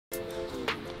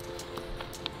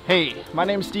Hey, my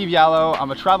name is Steve Yallo. I'm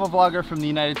a travel vlogger from the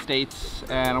United States,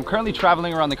 and I'm currently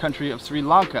traveling around the country of Sri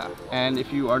Lanka. And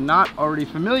if you are not already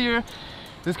familiar,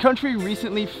 this country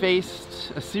recently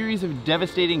faced a series of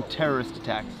devastating terrorist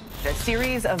attacks. A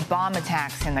series of bomb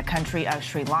attacks in the country of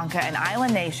Sri Lanka, an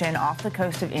island nation off the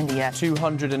coast of India.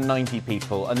 290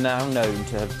 people are now known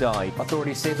to have died.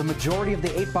 Authorities say the majority of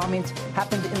the 8 bombings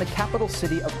happened in the capital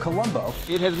city of Colombo.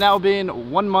 It has now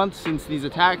been 1 month since these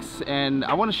attacks, and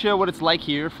I want to share what it's like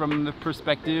here from the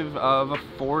perspective of a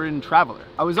foreign traveler.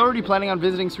 I was already planning on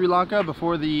visiting Sri Lanka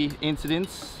before the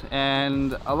incidents,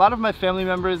 and a lot of my family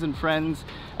members and friends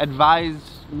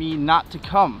advised me not to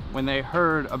come when they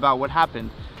heard about what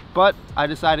happened. But I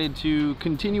decided to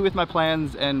continue with my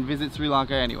plans and visit Sri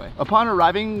Lanka anyway. Upon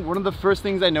arriving, one of the first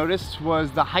things I noticed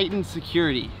was the heightened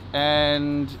security.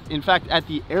 And in fact, at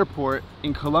the airport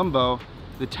in Colombo,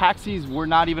 the taxis were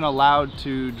not even allowed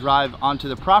to drive onto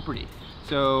the property.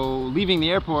 So leaving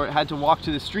the airport, I had to walk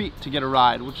to the street to get a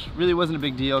ride, which really wasn't a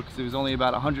big deal because it was only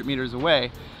about 100 meters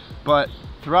away. But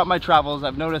throughout my travels,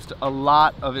 I've noticed a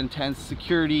lot of intense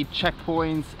security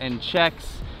checkpoints and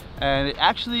checks. And it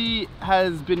actually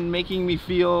has been making me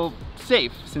feel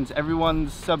safe since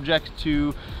everyone's subject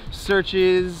to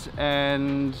searches,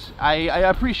 and I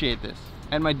appreciate this.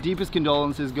 And my deepest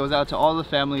condolences goes out to all the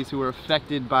families who were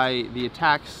affected by the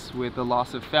attacks, with the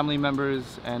loss of family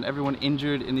members and everyone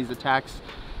injured in these attacks.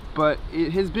 But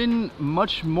it has been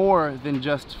much more than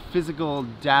just physical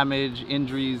damage,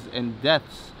 injuries, and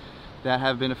deaths that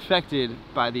have been affected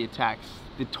by the attacks.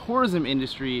 The tourism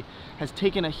industry has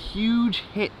taken a huge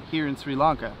hit here in Sri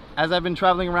Lanka. As I've been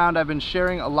traveling around, I've been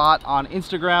sharing a lot on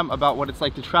Instagram about what it's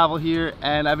like to travel here,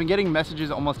 and I've been getting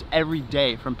messages almost every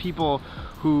day from people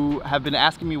who have been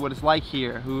asking me what it's like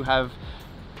here, who have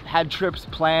had trips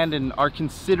planned and are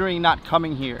considering not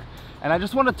coming here. And I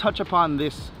just want to touch upon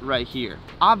this right here.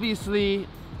 Obviously,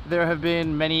 there have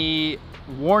been many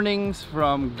warnings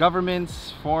from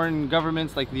governments, foreign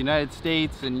governments like the United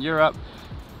States and Europe,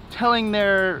 telling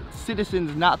their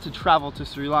citizens not to travel to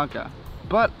Sri Lanka.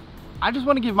 But I just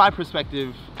want to give my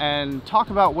perspective and talk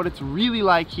about what it's really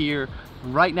like here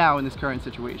right now in this current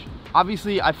situation.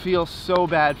 Obviously, I feel so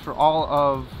bad for all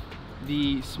of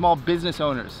the small business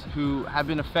owners who have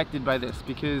been affected by this,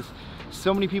 because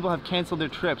so many people have canceled their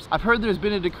trips. I've heard there's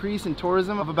been a decrease in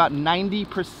tourism of about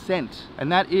 90%, and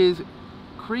that is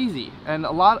crazy. And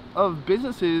a lot of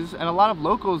businesses and a lot of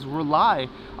locals rely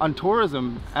on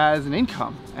tourism as an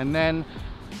income. And then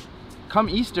come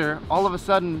Easter, all of a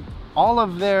sudden, all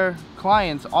of their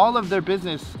clients, all of their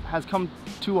business has come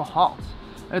to a halt.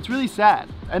 And it's really sad.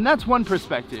 And that's one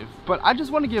perspective. But I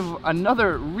just want to give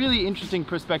another really interesting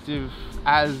perspective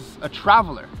as a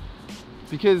traveler.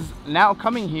 Because now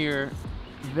coming here,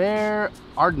 there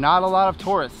are not a lot of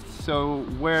tourists. So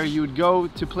where you would go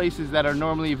to places that are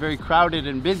normally very crowded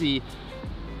and busy,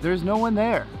 there's no one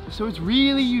there. So it's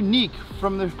really unique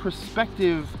from the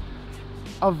perspective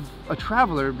of a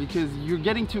traveler, because you're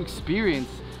getting to experience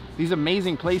these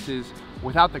amazing places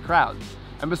without the crowds.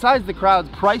 And besides the crowds,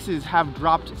 prices have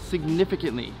dropped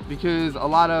significantly because a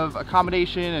lot of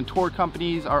accommodation and tour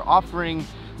companies are offering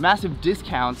massive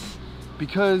discounts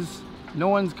because no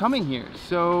one's coming here.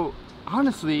 So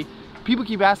honestly, people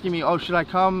keep asking me, oh, should I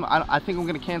come? I think I'm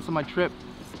gonna cancel my trip.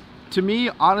 To me,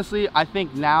 honestly, I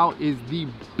think now is the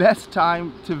best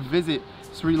time to visit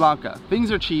Sri Lanka.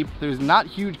 Things are cheap, there's not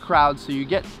huge crowds, so you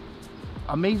get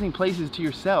amazing places to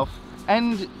yourself.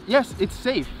 And yes, it's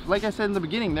safe. Like I said in the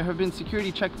beginning, there have been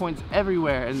security checkpoints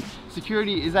everywhere, and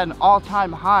security is at an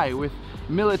all-time high with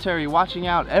military watching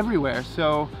out everywhere.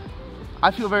 So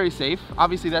I feel very safe.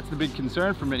 Obviously, that's the big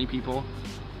concern for many people,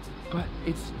 but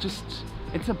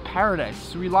it's a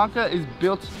paradise. Sri Lanka is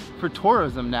built for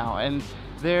tourism now, and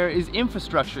there is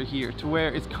infrastructure here to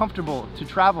where it's comfortable to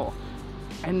travel,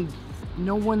 and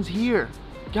no one's here.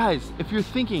 Guys, if you're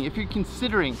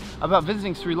considering about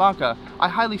visiting Sri Lanka, I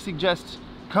highly suggest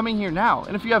coming here now.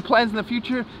 And if you have plans in the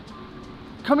future,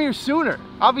 come here sooner.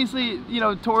 Obviously, you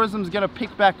know, tourism's gonna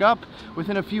pick back up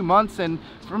within a few months, and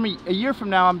from a year from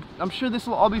now, I'm sure this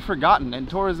will all be forgotten and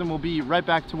tourism will be right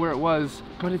back to where it was.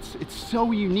 But it's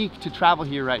so unique to travel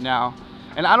here right now.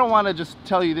 And I don't want to just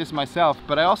tell you this myself,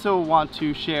 but I also want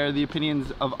to share the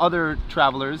opinions of other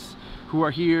travelers who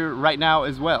are here right now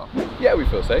as well. Yeah, we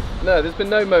feel safe. No, there's been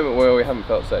no moment where we haven't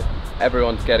felt safe.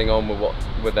 Everyone's getting on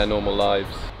with their normal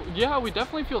lives. Yeah, we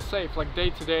definitely feel safe. Like day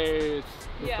to day,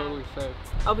 it's totally safe.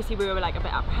 Obviously we were like a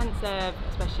bit apprehensive,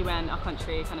 especially when our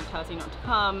country kind of tells you not to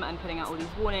come and putting out all these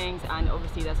warnings, and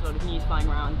obviously there's a lot of news flying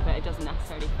around, but it doesn't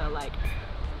necessarily feel like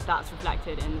that's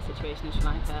reflected in the situation in Sri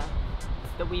Lanka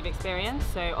that we've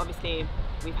experienced. So obviously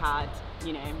we've had,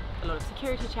 you know, a lot of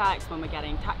security checks when we're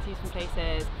getting taxis from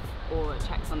places or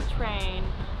checks on the train.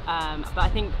 But I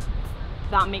think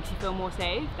that makes you feel more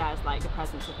safe. There's like the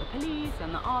presence of the police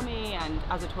and the army, and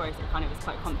as a tourist it kind of is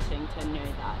quite comforting to know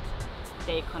that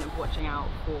they're kind of watching out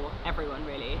for everyone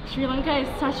really. Sri Lanka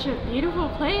is such a beautiful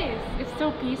place. It's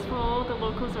so peaceful, the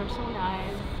locals are so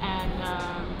nice, and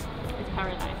it's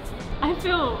paradise. I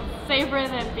feel safer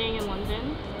than being in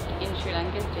London. In Sri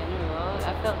Lanka in general,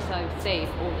 I felt so safe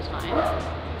all the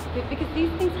time. Because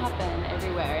these things happen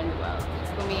everywhere in the world.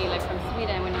 For me, like from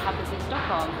Sweden, when it happens in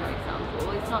Stockholm, for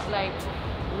example, it's not like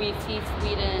we see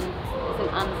Sweden as an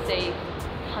unsafe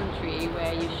country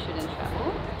where you shouldn't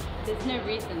travel. There's no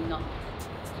reason not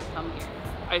to come here.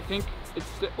 I think it's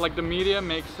like the media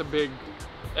makes a big,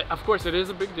 of course it is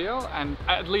a big deal, and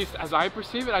at least as I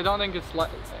perceive it, I don't think it's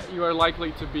like you are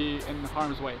likely to be in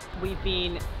harm's way. We've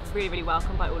been really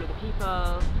welcomed by all of the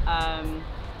people.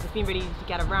 It's been really easy to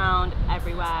get around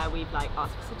everywhere. We've like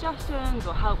asked for suggestions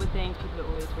or help with things. People are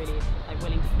always really like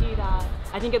willing to do that.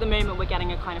 I think at the moment we're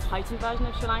getting a kind of heightened version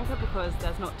of Sri Lanka because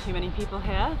there's not too many people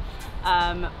here,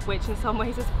 which in some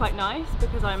ways is quite nice,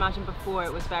 because I imagine before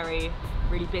it was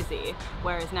really busy,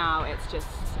 whereas now it's just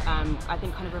I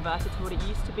think kind of reverted to what it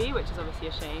used to be, which is obviously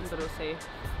a shame, but also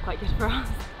quite good for us.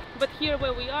 But here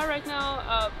where we are right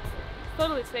now,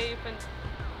 totally safe, and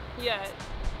yeah.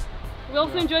 We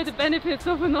also enjoy the benefits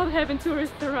of not having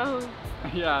tourists around.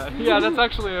 Yeah, that's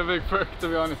actually a big perk, to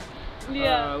be honest.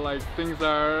 Yeah. Like things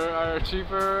are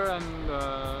cheaper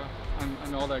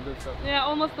and all that good stuff. Yeah,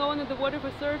 almost going to the water for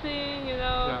surfing, you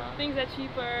know, Yeah. things are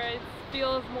cheaper, it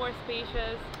feels more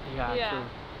spacious. Yeah.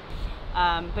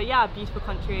 True. But yeah, beautiful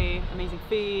country, amazing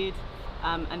food,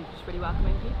 and just really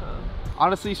welcoming people.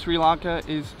 Honestly, Sri Lanka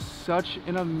is such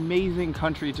an amazing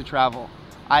country to travel.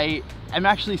 I am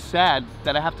actually sad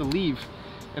that I have to leave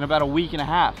in about a week and a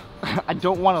half. I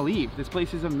don't want to leave. This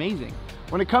place is amazing.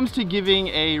 When it comes to giving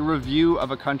a review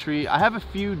of a country, I have a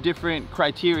few different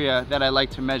criteria that I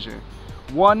like to measure.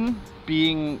 One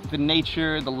being the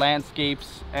nature, the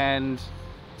landscapes, and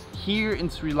here in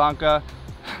Sri Lanka,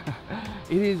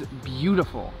 it is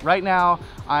beautiful. Right now,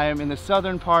 I'm in the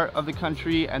southern part of the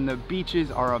country and the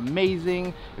beaches are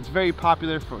amazing. It's very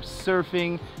popular for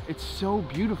surfing. It's so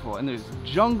beautiful, and there's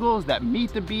jungles that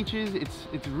meet the beaches.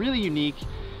 It's really unique.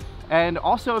 And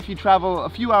also, if you travel a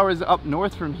few hours up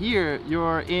north from here,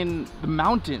 you're in the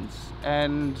mountains,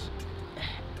 and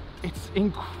it's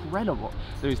incredible.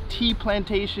 There's tea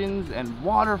plantations and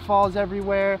waterfalls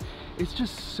everywhere. It's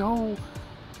just so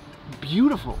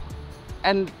beautiful.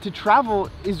 And to travel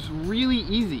is really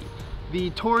easy.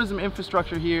 The tourism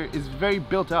infrastructure here is very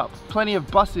built up. Plenty of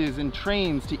buses and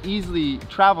trains to easily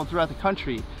travel throughout the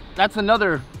country. That's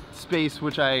another space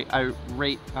which I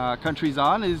rate countries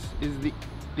on, is the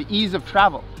ease of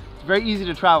travel. It's very easy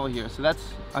to travel here, so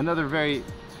that's another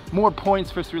more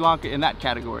points for Sri Lanka in that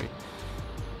category.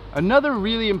 Another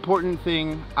really important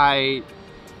thing I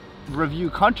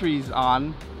review countries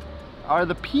on are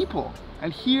the people.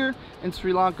 And here in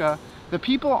Sri Lanka, the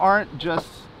people aren't just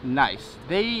nice.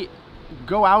 They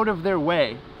go out of their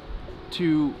way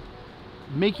to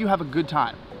make you have a good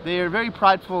time. They are very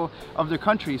prideful of their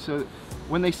country, so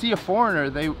when they see a foreigner,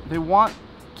 they want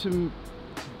to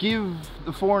give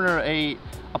the foreigner a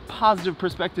positive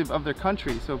perspective of their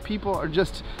country. So people are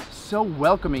just so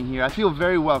welcoming here. I feel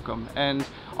very welcome. And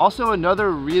also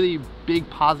another really big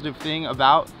positive thing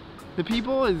about the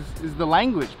people is the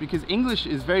language, because English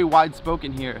is very wide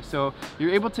spoken here. So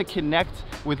you're able to connect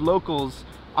with locals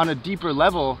on a deeper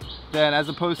level than as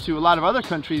opposed to a lot of other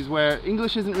countries where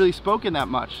English isn't really spoken that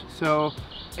much. So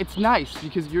it's nice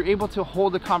because you're able to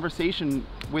hold a conversation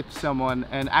with someone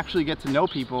and actually get to know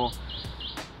people.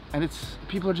 And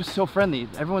people are just so friendly.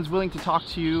 Everyone's willing to talk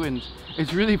to you, and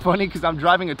it's really funny because I'm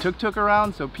driving a tuk-tuk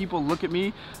around, so people look at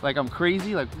me like I'm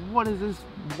crazy, like what is this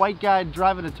white guy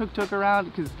driving a tuk-tuk around?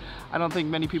 Because I don't think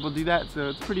many people do that, so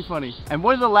it's pretty funny. And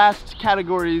one of the last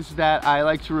categories that I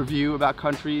like to review about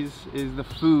countries is the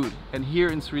food. And here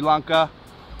in Sri Lanka,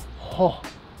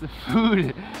 the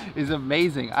food is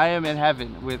amazing. I am in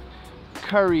heaven with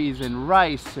curries and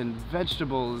rice and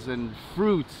vegetables and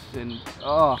fruits, and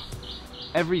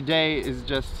every day is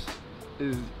just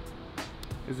is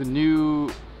a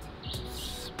new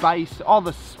spice. All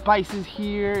the spices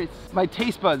here, my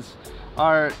taste buds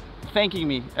are thanking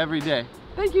me every day.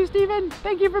 Thank you, Steven.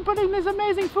 Thank you for putting this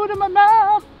amazing food in my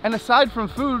mouth. And aside from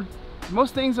food,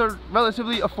 most things are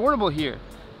relatively affordable here.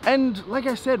 And like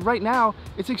I said, right now,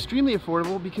 it's extremely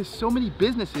affordable because so many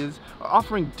businesses are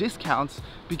offering discounts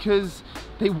because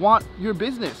they want your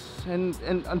business. And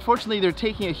unfortunately, they're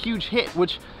taking a huge hit,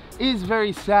 which is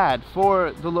very sad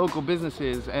for the local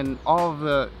businesses and all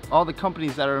the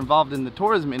companies that are involved in the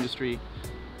tourism industry.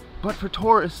 But for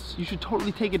tourists, you should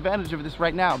totally take advantage of this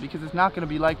right now, because it's not going to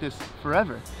be like this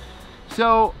forever.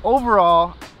 So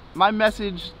overall, my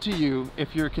message to you,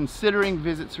 if you're considering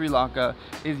visit Sri Lanka,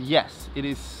 is yes, it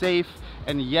is safe,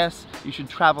 and yes, you should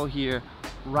travel here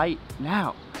right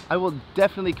now. I will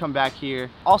definitely come back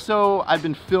here. Also, I've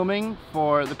been filming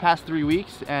for the past 3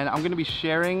 weeks, and I'm going to be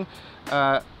sharing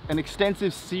an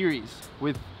extensive series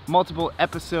with multiple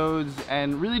episodes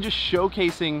and really just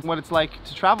showcasing what it's like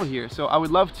to travel here. So I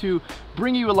would love to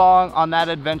bring you along on that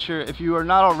adventure. If you are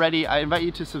not already, I invite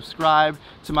you to subscribe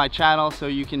to my channel so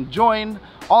you can join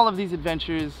all of these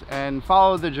adventures and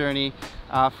follow the journey.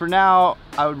 For now,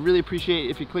 I would really appreciate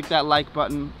if you click that like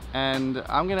button, and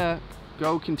I'm gonna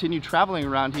go continue traveling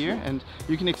around here, and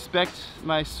you can expect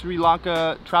my Sri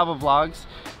Lanka travel vlogs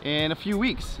in a few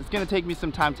weeks. It's gonna take me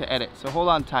some time to edit, so hold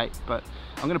on tight, but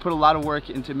I'm gonna put a lot of work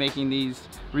into making these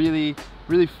really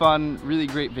fun, really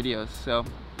great videos. So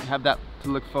you have that to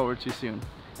look forward to soon.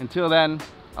 Until then,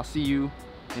 I'll see you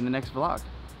in the next vlog.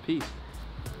 Peace.